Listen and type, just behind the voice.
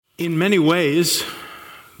In many ways,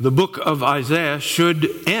 the book of Isaiah should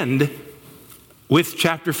end with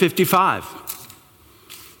chapter 55.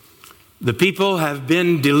 The people have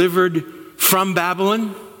been delivered from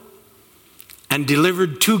Babylon and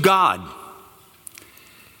delivered to God.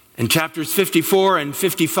 And chapters 54 and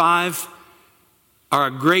 55 are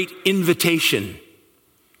a great invitation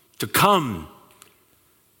to come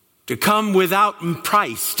without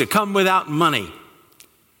price, to come without money,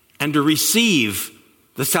 and to receive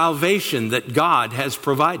the salvation that God has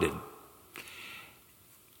provided.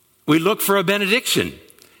 We look for a benediction,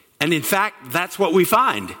 and in fact, that's what we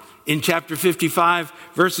find in chapter 55,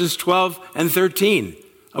 verses 12 and 13.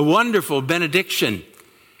 A wonderful benediction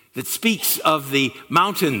that speaks of the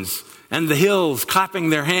mountains and the hills clapping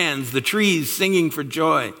their hands, the trees singing for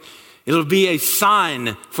joy. It'll be a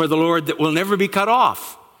sign for the Lord that will never be cut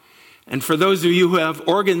off. And for those of you who have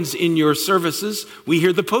organs in your services, we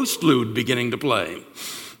hear the postlude beginning to play.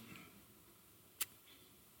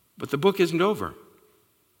 But the book isn't over.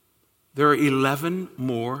 There are 11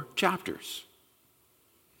 more chapters.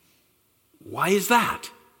 Why is that?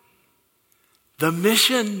 The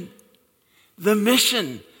mission.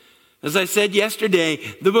 As I said yesterday,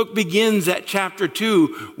 the book begins at chapter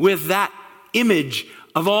 2 with that image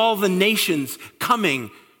of all the nations coming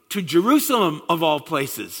to Jerusalem of all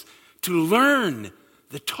places to learn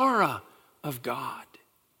the Torah of God.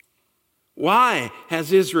 Why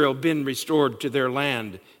has Israel been restored to their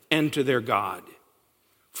land and to their God?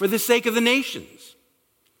 For the sake of the nations.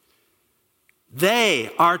 They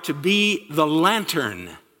are to be the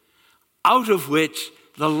lantern out of which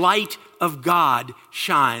the light of God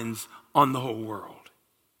shines on the whole world.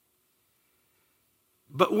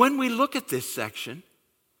 But when we look at this section,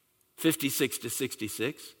 56 to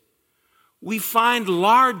 66, we find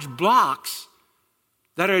large blocks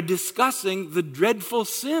that are discussing the dreadful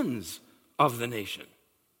sins of the nation.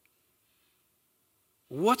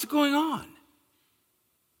 What's going on?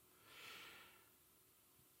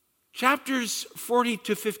 Chapters 40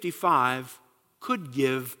 to 55 could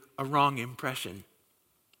give a wrong impression.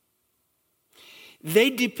 They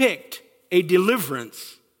depict a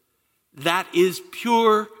deliverance that is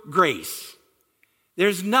pure grace.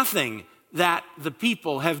 There's nothing that the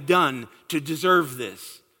people have done to deserve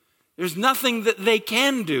this. There's nothing that they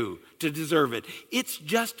can do to deserve it. It's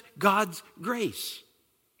just God's grace.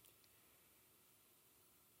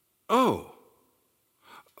 Oh.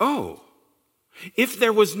 If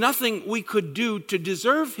there was nothing we could do to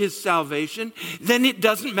deserve his salvation, then it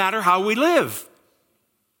doesn't matter how we live.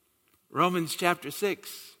 Romans chapter 6.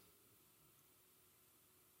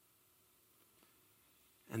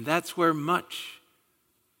 And that's where much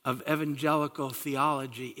of evangelical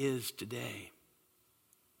theology is today.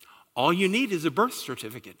 All you need is a birth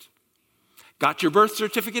certificate. Got your birth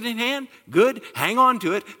certificate in hand? Good. Hang on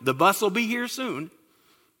to it. The bus will be here soon.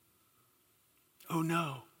 Oh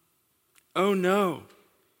no.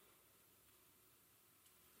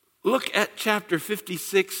 Look at chapter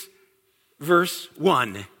 56, verse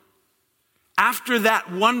 1. After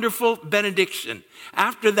that wonderful benediction,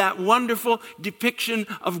 after that wonderful depiction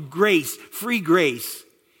of grace, free grace,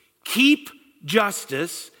 keep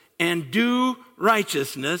justice and do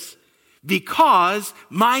righteousness, because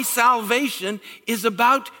my salvation is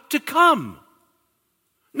about to come.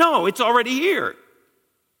 No, it's already here.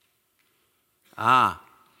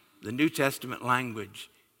 The New Testament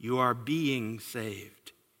language, you are being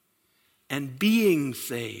saved. And being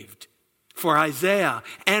saved for Isaiah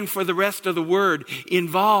and for the rest of the word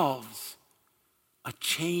involves a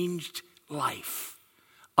changed life.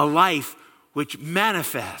 A life which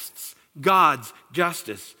manifests God's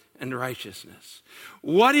justice and righteousness.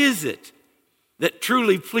 What is it that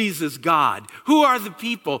truly pleases God? Who are the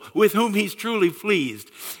people with whom he's truly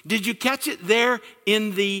pleased? Did you catch it there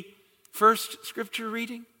in the first scripture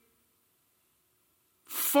reading?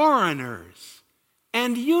 Foreigners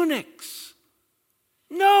and eunuchs.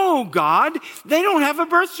 No, God, they don't have a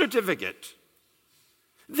birth certificate.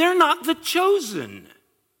 They're not the chosen.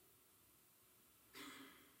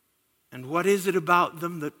 And what is it about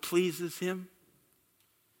them that pleases him?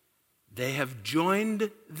 They have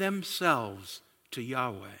joined themselves to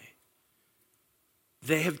Yahweh.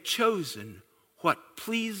 They have chosen what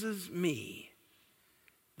pleases me.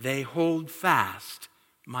 They hold fast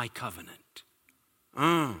my covenant.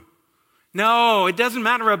 No, it doesn't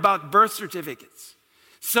matter about birth certificates.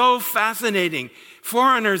 So fascinating.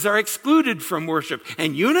 Foreigners are excluded from worship.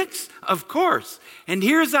 And eunuchs, of course. And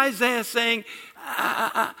here's Isaiah saying,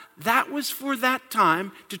 that was for that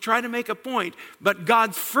time to try to make a point. But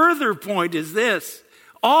God's further point is this.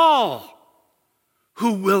 All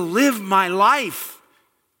who will live my life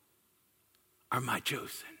are my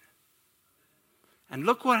chosen. And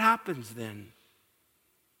look what happens then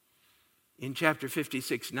in chapter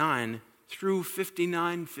 56:9 through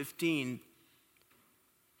 59:15.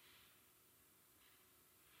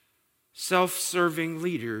 Self-serving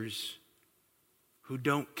leaders who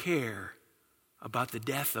don't care about the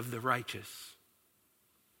death of the righteous.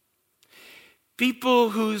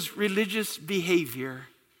 People whose religious behavior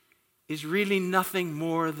is really nothing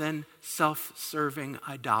more than self-serving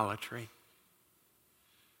idolatry.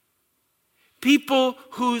 People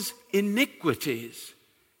whose iniquities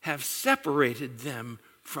have separated them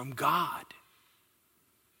from God.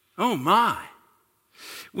 Oh my.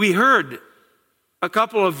 We heard a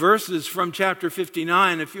couple of verses from chapter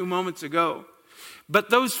 59 a few moments ago. But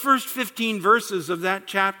those first 15 verses of that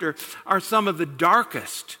chapter are some of the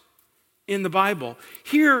darkest in the Bible.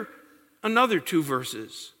 Here, another 2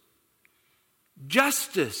 verses.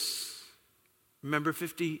 Justice. Remember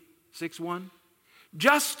 56:1?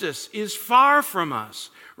 Justice is far from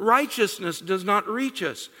us. Righteousness does not reach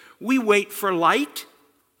us. We wait for light,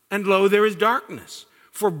 and lo, there is darkness.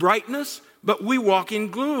 For brightness, but we walk in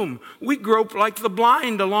gloom. We grope like the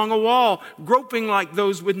blind along a wall, groping like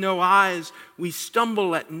those with no eyes. We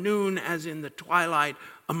stumble at noon as in the twilight,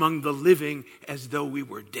 among the living as though we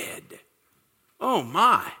were dead. Oh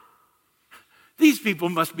my. These people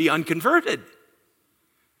must be unconverted.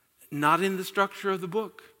 Not in the structure of the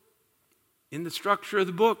book. In the structure of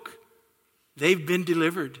the book, they've been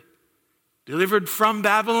delivered. Delivered from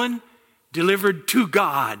Babylon, delivered to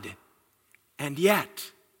God. And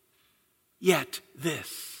yet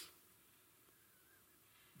this.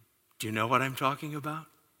 Do you know what I'm talking about?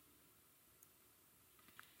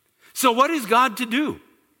 So what is God to do?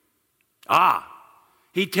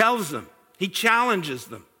 He tells them, he challenges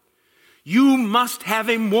them. You must have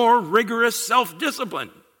a more rigorous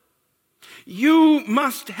self-discipline. You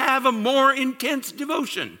must have a more intense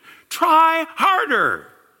devotion. Try harder.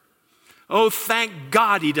 Oh, thank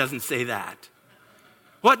God he doesn't say that.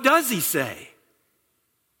 What does he say?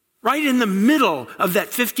 Right in the middle of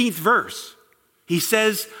that 15th verse, he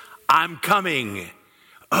says, I'm coming.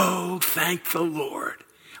 Oh, thank the Lord.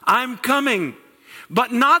 I'm coming,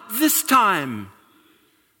 but not this time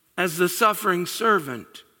as the suffering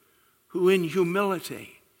servant who in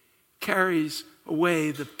humility carries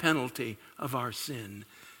away the penalty of our sin.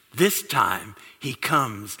 This time he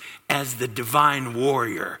comes as the divine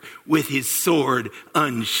warrior with his sword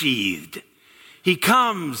unsheathed. He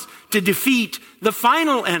comes to defeat the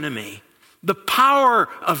final enemy, the power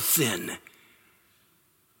of sin.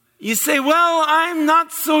 You say, well, I'm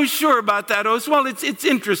not so sure about that, Oswald. It's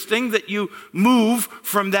interesting that you move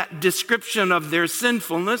from that description of their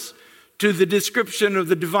sinfulness to the description of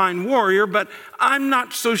the divine warrior, but I'm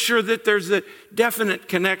not so sure that there's a definite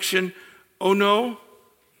connection. Oh no?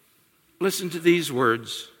 Listen to these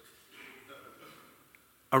words.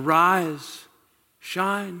 Arise,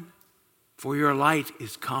 shine, for your light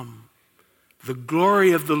is come. The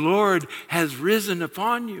glory of the Lord has risen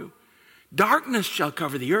upon you. Darkness shall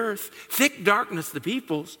cover the earth, thick darkness the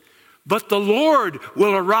peoples. But the Lord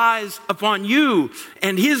will arise upon you,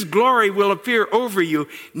 and his glory will appear over you.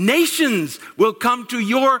 Nations will come to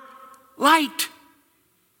your light.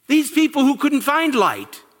 These people who couldn't find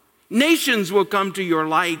light. Nations will come to your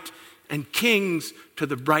light, and kings to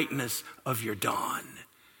the brightness of your dawn.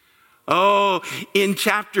 Oh, in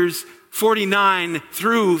chapters 49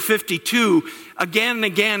 through 52, again and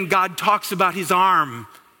again, God talks about his arm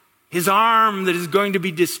that is going to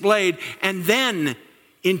be displayed. And then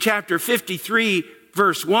in chapter 53,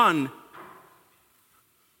 verse 1,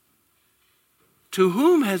 to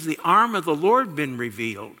whom has the arm of the Lord been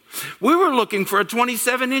revealed? We were looking for a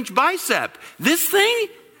 27-inch bicep. This thing?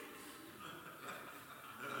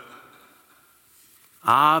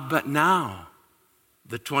 But now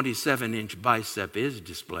the 27-inch bicep is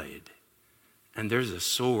displayed, and there's a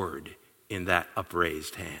sword in that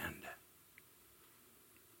upraised hand.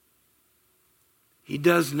 He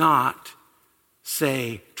does not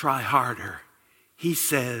say, try harder. He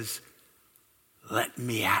says, let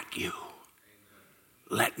me at you.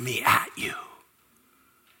 Let me at you.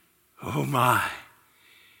 Oh my.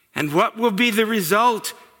 And what will be the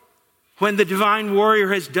result when the divine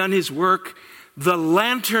warrior has done his work? The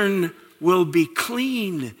lantern will be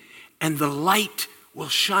clean and the light will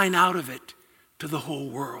shine out of it to the whole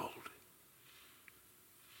world.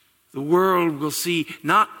 The world will see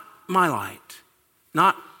not my light,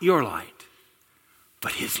 not your light,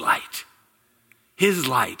 but his light. His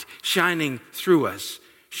light shining through us,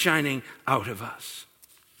 shining out of us.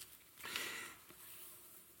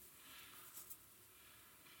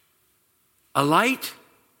 A light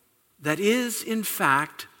that is, in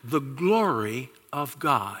fact, the glory of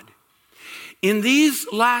God. In these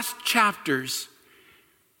last chapters,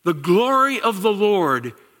 the glory of the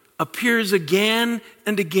Lord appears again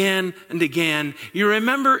and again and again. You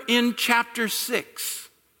remember in chapter 6,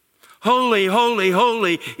 holy, holy,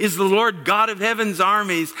 holy is the Lord God of heaven's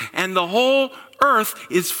armies, and the whole earth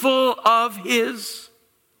is full of his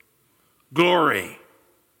glory.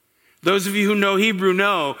 Those of you who know Hebrew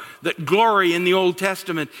know that glory in the Old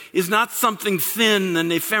Testament is not something thin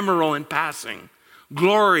and ephemeral and passing.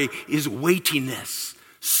 Glory is weightiness,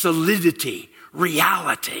 solidity,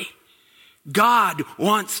 reality. God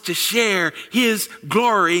wants to share his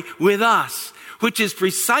glory with us, which is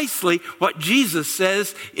precisely what Jesus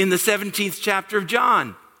says in the 17th chapter of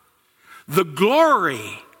John. The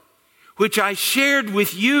glory which I shared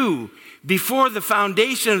with you before the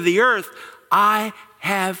foundation of the earth, I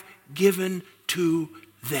have given to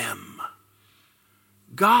them.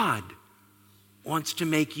 God wants to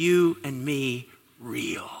make you and me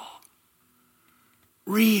real.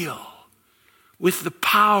 Real. With the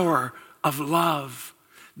power of love,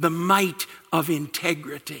 the might of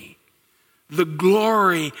integrity, the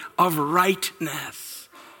glory of rightness.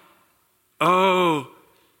 Oh,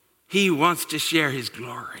 he wants to share his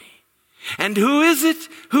glory. And who is it?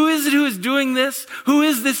 Who is it who is doing this? Who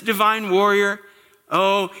is this divine warrior?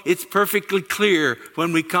 Oh, it's perfectly clear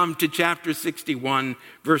when we come to chapter 61,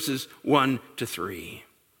 verses 1 to 3.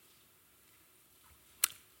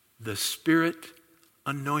 The Spirit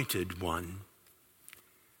anointed one.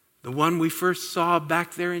 The one we first saw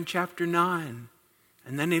back there in chapter 9,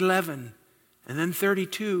 and then 11, and then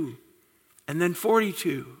 32, and then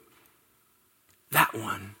 42. That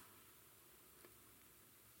one.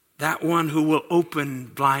 That one who will open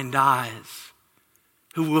blind eyes,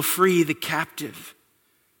 who will free the captive.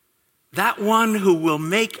 That one who will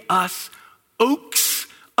make us oaks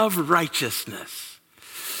of righteousness.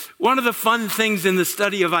 One of the fun things in the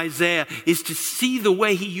study of Isaiah is to see the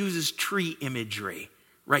way he uses tree imagery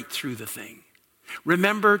right through the thing.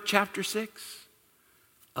 Remember chapter 6?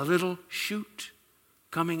 A little shoot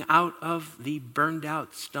coming out of the burned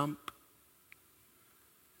out stump.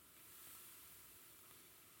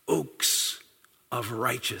 Oaks of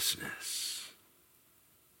righteousness.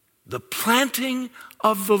 The planting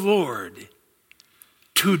of the Lord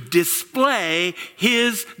to display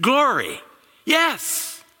his glory.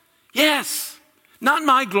 Yes, yes. Not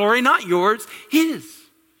my glory, not yours, his.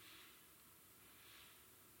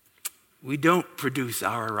 We don't produce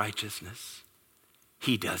our righteousness.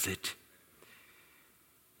 He does it.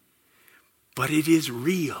 But it is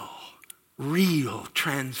real, real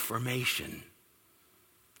transformation.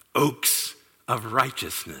 Oaks of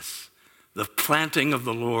righteousness. The planting of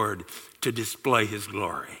the Lord to display his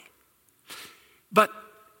glory. But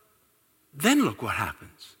then look what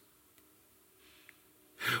happens.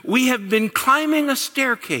 We have been climbing a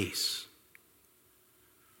staircase.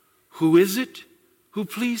 Who is it who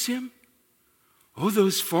please him? Oh,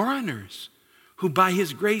 those foreigners who by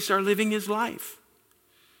his grace are living his life.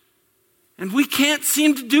 And we can't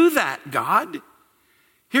seem to do that, God.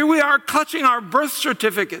 Here we are clutching our birth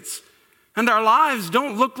certificates, and our lives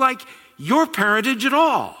don't look like your parentage at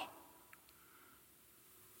all.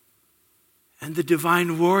 And the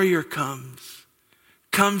divine warrior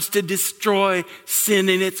comes to destroy sin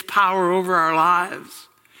in its power over our lives.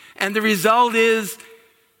 And the result is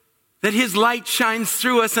that his light shines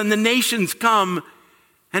through us and the nations come.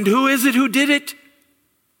 And who is it who did it?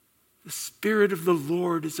 The Spirit of the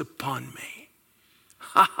Lord is upon me.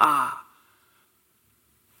 Ha ha.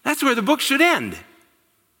 That's where the book should end.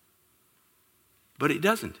 But it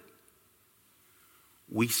doesn't.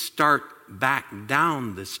 We start back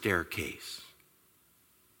down the staircase.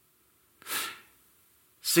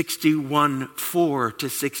 61:4 to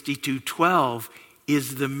 62:12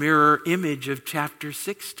 is the mirror image of chapter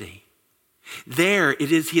 60. There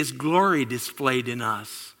it is his glory displayed in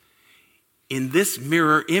us. In this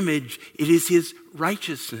mirror image, it is his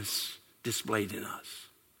righteousness displayed in us.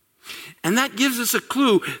 And that gives us a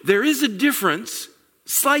clue. There is a difference,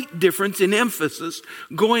 slight difference in emphasis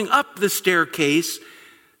going up the staircase.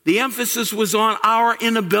 The emphasis was on our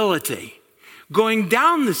inability. Going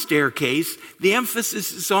down the staircase, the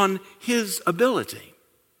emphasis is on his ability.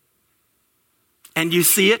 And you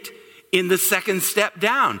see it in the second step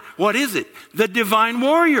down. What is it? The divine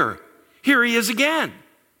warrior. Here he is again.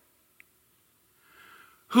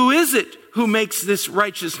 Who is it who makes this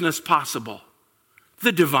righteousness possible?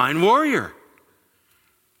 The divine warrior.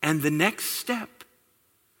 And the next step,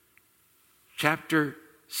 chapter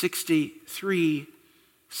 63,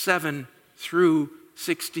 7 through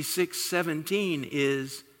 66, 17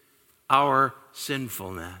 is our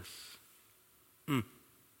sinfulness.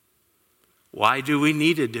 Why do we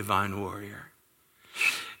need a divine warrior?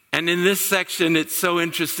 And in this section, it's so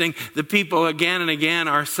interesting. The people again and again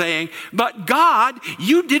are saying, but God,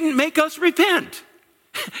 you didn't make us repent.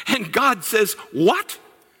 And God says, what?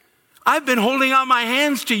 I've been holding out my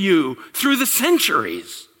hands to you through the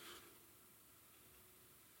centuries.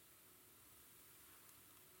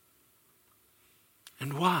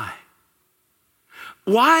 And why?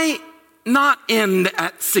 Why not end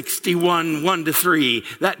at 61,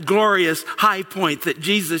 1-3, that glorious high point that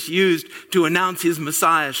Jesus used to announce his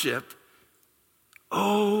messiahship?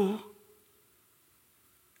 Oh,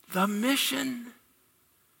 the mission.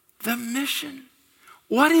 The mission.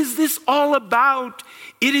 What is this all about?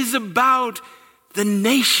 It is about the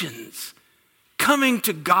nations coming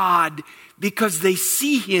to God because they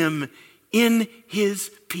see him in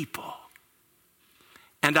his people.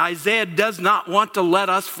 And Isaiah does not want to let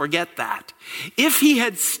us forget that. If he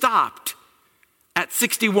had stopped at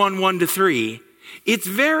 61, 1-3, it's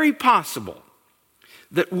very possible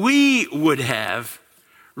that we would have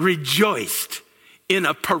rejoiced in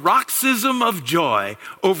a paroxysm of joy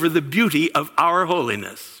over the beauty of our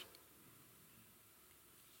holiness.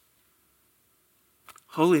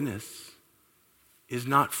 Holiness is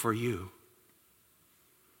not for you.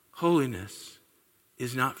 Holiness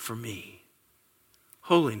is not for me.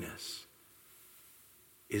 Holiness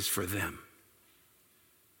is for them.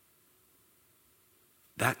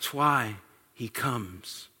 That's why he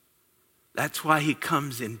comes. That's why he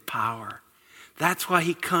comes in power. That's why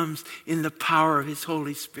he comes in the power of his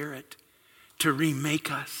Holy Spirit to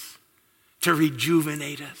remake us, to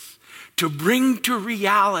rejuvenate us, to bring to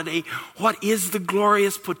reality what is the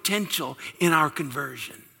glorious potential in our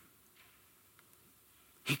conversion.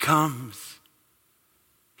 He comes.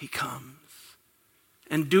 He comes.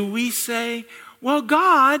 And do we say, well,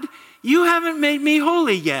 God, you haven't made me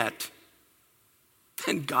holy yet?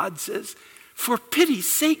 And God says, for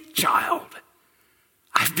pity's sake, child,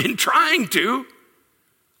 I've been trying to.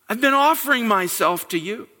 I've been offering myself to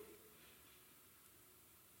you.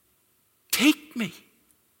 Take me,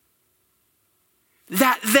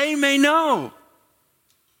 that they may know.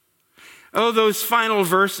 Oh, those final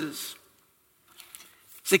verses.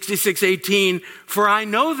 66:18, for I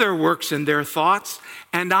know their works and their thoughts,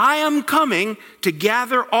 and I am coming to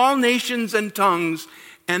gather all nations and tongues,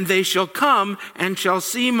 and they shall come and shall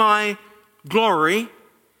see my glory,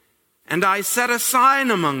 and I set a sign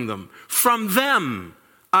among them. From them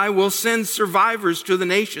I will send survivors to the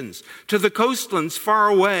nations, to the coastlands far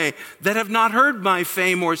away, that have not heard my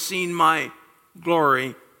fame or seen my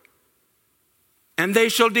glory. And they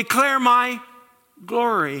shall declare my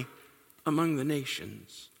glory among the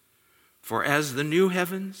nations. For as the new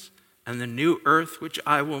heavens and the new earth which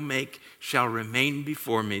I will make shall remain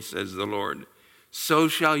before me, says the Lord, so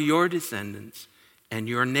shall your descendants and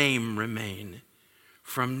your name remain.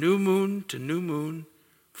 From new moon to new moon,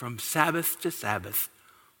 from Sabbath to Sabbath,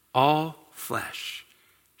 all flesh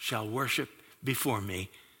shall worship before me,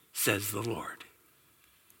 says the Lord.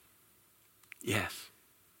 Yes.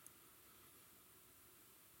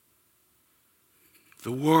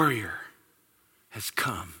 The warrior has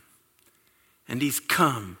come, and he's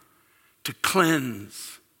come to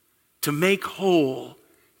cleanse, to make whole,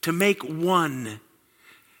 to make one,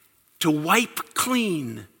 to wipe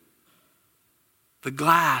clean the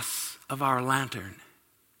glass of our lantern,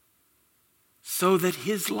 so that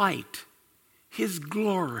his light, his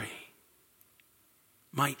glory,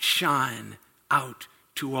 might shine out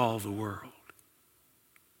to all the world.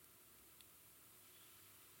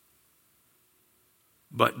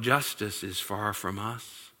 But justice is far from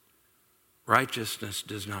us. Righteousness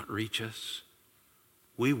does not reach us.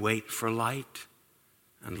 We wait for light,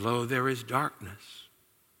 and lo, there is darkness.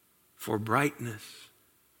 For brightness,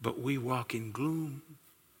 but we walk in gloom.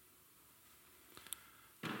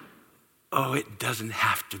 Oh, it doesn't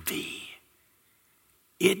have to be.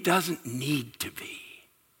 It doesn't need to be.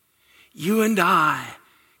 You and I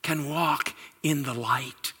can walk in the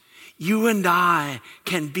light. You and I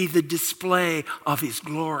can be the display of his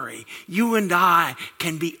glory. You and I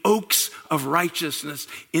can be oaks of righteousness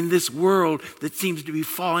in this world that seems to be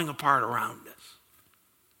falling apart around us.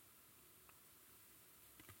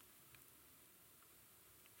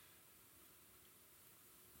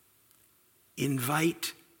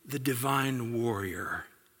 Invite the divine warrior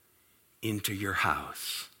into your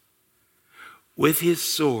house with his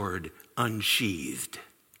sword unsheathed.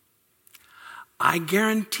 I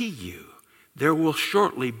guarantee you there will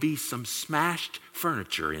shortly be some smashed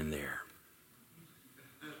furniture in there.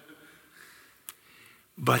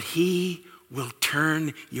 But he will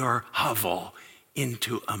turn your hovel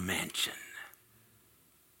into a mansion.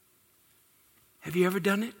 Have you ever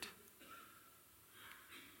done it?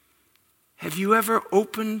 Have you ever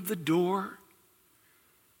opened the door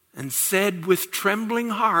and said with trembling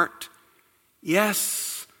heart,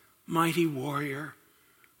 "Yes, mighty warrior,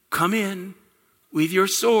 come in with your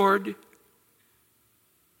sword"?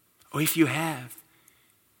 Or if you have,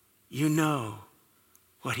 you know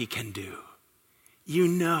what he can do. You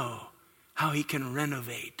know how he can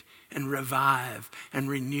renovate and revive and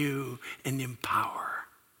renew and empower.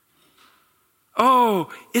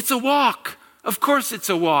 Oh, it's a walk. Of course it's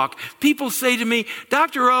a walk. People say to me,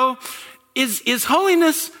 "Dr. O, is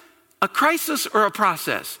holiness a crisis or a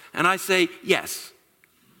process?" And I say, yes.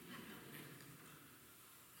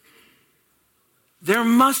 There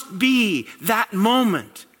must be that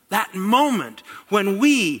moment when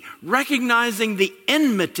we, recognizing the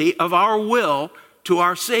enmity of our will to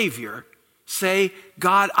our Savior, say,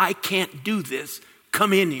 "God, I can't do this.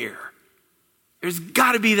 Come in here." There's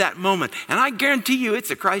got to be that moment. And I guarantee you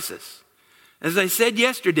it's a crisis. As I said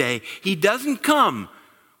yesterday, he doesn't come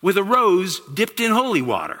with a rose dipped in holy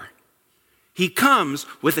water. He comes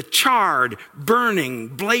with a charred, burning,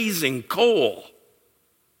 blazing coal.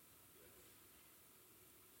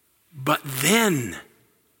 But then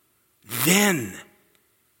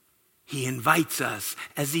he invites us,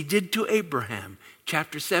 as he did to Abraham,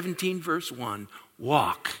 chapter 17, verse 1,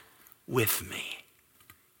 "Walk with me."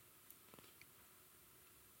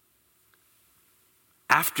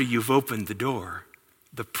 After you've opened the door,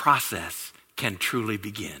 the process can truly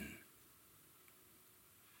begin.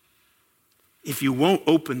 If you won't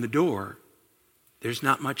open the door, there's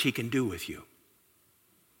not much he can do with you.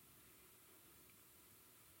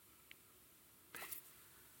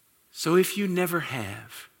 So if you never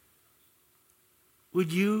have,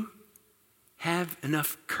 would you have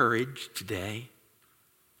enough courage today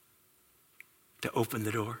to open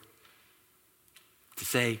the door? To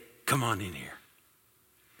say, "Come on in here."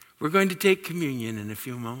 We're going to take communion in a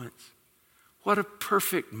few moments. What a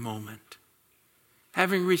perfect moment.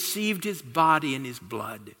 Having received his body and his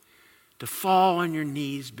blood, to fall on your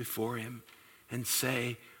knees before him and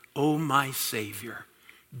say, "Oh, my Savior,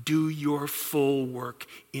 do your full work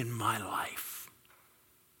in my life."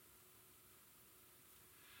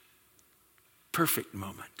 Perfect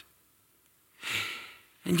moment.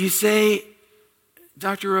 And you say,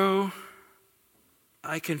 "Dr. O,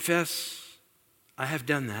 I confess I have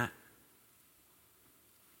done that,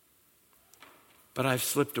 but I've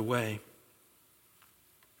slipped away."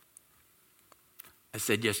 I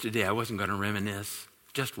said yesterday I wasn't going to reminisce,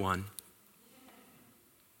 just one.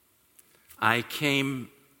 I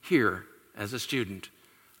came here as a student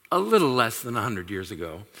a little less than 100 years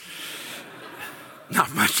ago.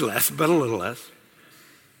 Not much less, but a little less.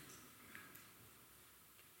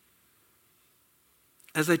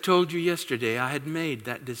 As I told you yesterday, I had made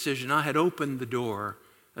that decision. I had opened the door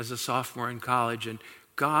as a sophomore in college, and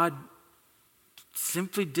God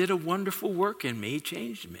simply did a wonderful work in me. He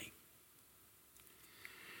changed me.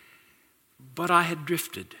 But I had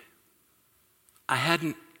drifted. I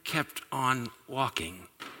hadn't kept on walking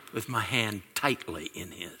with my hand tightly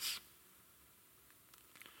in his.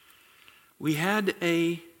 We had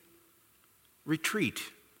a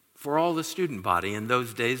retreat for all the student body. In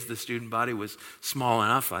those days, the student body was small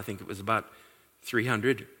enough. I think it was about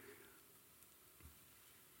 300.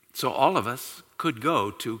 So all of us could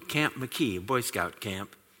go to Camp McKee, a Boy Scout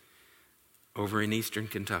camp over in eastern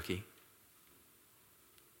Kentucky.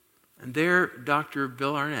 And there, Dr.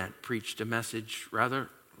 Bill Arnett preached a message rather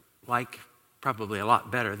like, probably a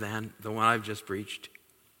lot better than the one I've just preached.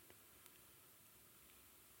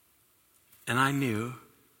 And I knew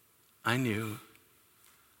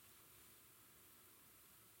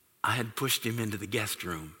I had pushed him into the guest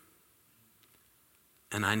room,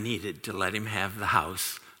 and I needed to let him have the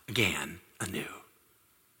house again, anew.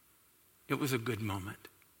 It was a good moment.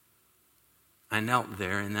 I knelt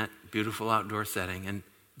there in that beautiful outdoor setting, and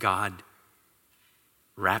God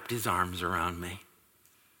wrapped his arms around me.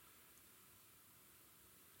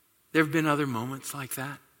 There have been other moments like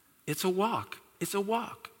that. It's a walk. It's a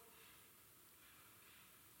walk.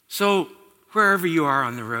 So wherever you are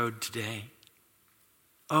on the road today,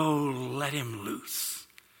 oh, let him loose.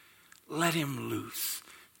 Let him loose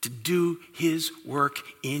to do his work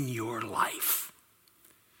in your life.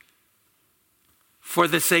 For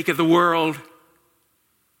the sake of the world,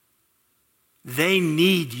 they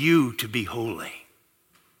need you to be holy.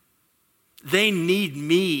 They need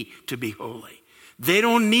me to be holy. They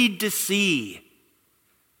don't need to see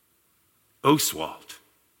Oswald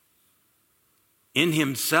in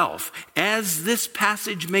himself, as this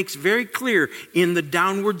passage makes very clear in the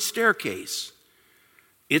downward staircase.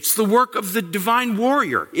 It's the work of the divine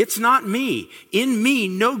warrior. It's not me. In me,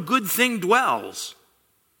 no good thing dwells.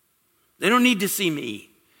 They don't need to see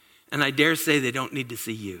me. And I dare say they don't need to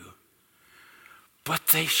see you. But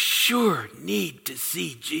they sure need to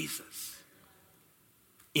see Jesus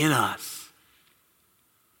in us.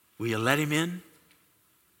 Will you let him in?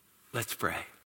 Let's pray.